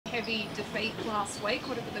heavy defeat last week.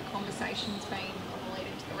 What have the conversations been on the lead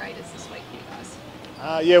into the Raiders this week for you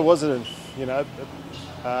guys? Yeah, it was a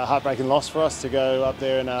heartbreaking loss for us to go up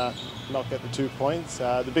there and not get the 2 points.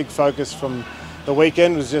 The big focus from the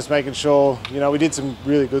weekend was just making sure, we did some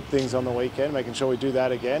really good things on the weekend, making sure we do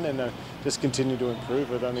that again and just continue to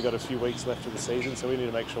improve. We've only got a few weeks left of the season, so we need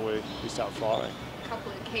to make sure we start firing. A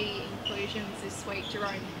couple of key inclusions this week,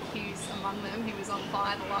 Jerome Hughes among them. He was on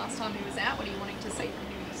fire the last time he was out. What are you wanting to see from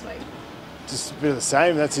him this week? Just a bit of the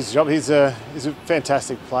same. That's his job. He's a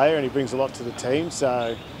fantastic player and he brings a lot to the team.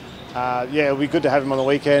 So, yeah, it'll be good to have him on the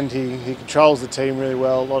weekend. He controls the team really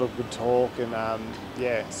well. A lot of good talk and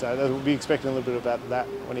yeah. So we'll be expecting a little bit about that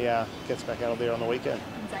when he gets back out there on the weekend.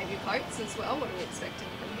 And Xavier Coates as well. What are we expecting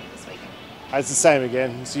from him this weekend? It's the same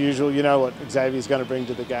again. It's the usual. You know what Xavier's going to bring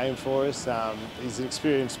to the game for us. He's an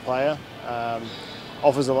experienced player.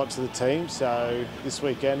 Offers a lot to the team, so this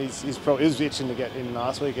weekend he was itching to get in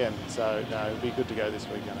last weekend, so no, it'll be good to go this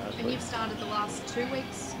weekend hopefully. And you've started the last 2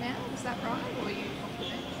 weeks now, is that right? Or are you off the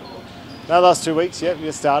bench? Or? No, last 2 weeks, yeah,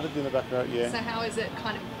 we started in the back row, yeah. So how is it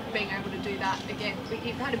kind of being able to do that again?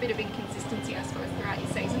 You've had a bit of inconsistency, I suppose, throughout your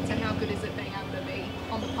season, so how good is it being able to be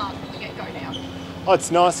on the park from the get-go now? Oh,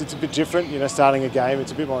 it's nice. It's a bit different, starting a game.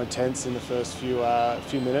 It's a bit more intense in the first few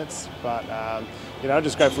minutes, but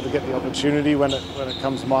just grateful to get the opportunity when it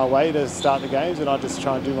comes my way to start the games, and I just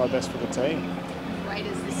try and do my best for the team.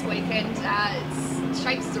 Raiders this weekend, it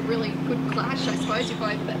shapes as a really good clash, I suppose. You're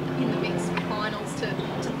both in the mix for finals to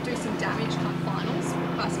do some damage come finals.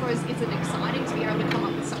 I suppose, is it exciting to be able to come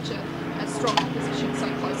up with such a strong opposition so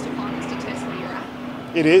close to finals to test where you're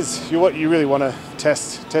at? It is. You really want to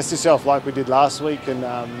test yourself like we did last week, and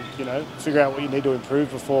figure out what you need to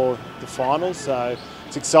improve before the finals. So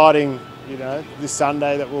it's exciting, this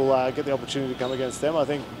Sunday that we'll get the opportunity to come against them. I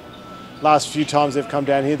think last few times they've come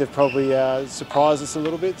down here, they've probably surprised us a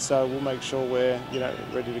little bit. So we'll make sure we're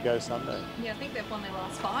ready to go Sunday. Yeah, I think they've won their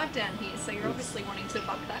last 5 down here. So you're obviously wanting to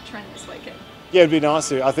buck that trend this weekend. Yeah, it'd be nice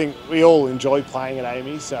to. I think we all enjoy playing at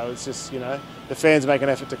AAMI, so it's just, the fans make an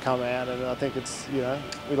effort to come out, and I think it's,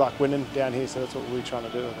 we like winning down here, so that's what we're trying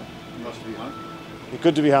to do. Nice to be home. It's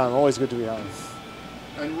good to be home, always good to be home.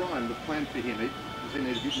 And Ryan, the plan for him, does he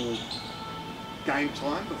need a bit more game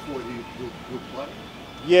time before he'll play?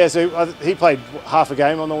 Yeah, so he played half a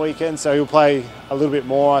game on the weekend, so he'll play a little bit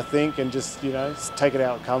more, I think, and just, take it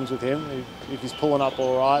how it comes with him. If he's pulling up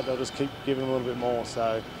all right, they'll just keep giving him a little bit more.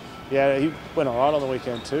 So, yeah, he went all right on the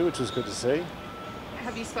weekend too, which was good to see.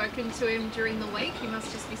 Have you spoken to him during the week? He must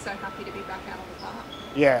just be so happy to be back out on the park.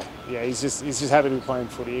 Yeah, he's just happy to be playing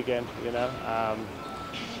footy again,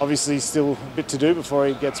 Obviously still a bit to do before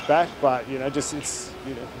he gets back, but, it's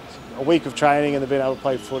a week of training and being able to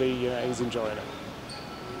play footy, he's enjoying it.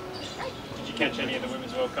 Did you catch any of the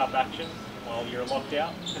Women's World Cup action while you're locked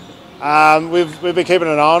out? We've been keeping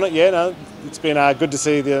an eye on it, yeah. No, it's been good to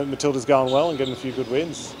see the Matildas going well and getting a few good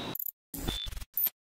wins.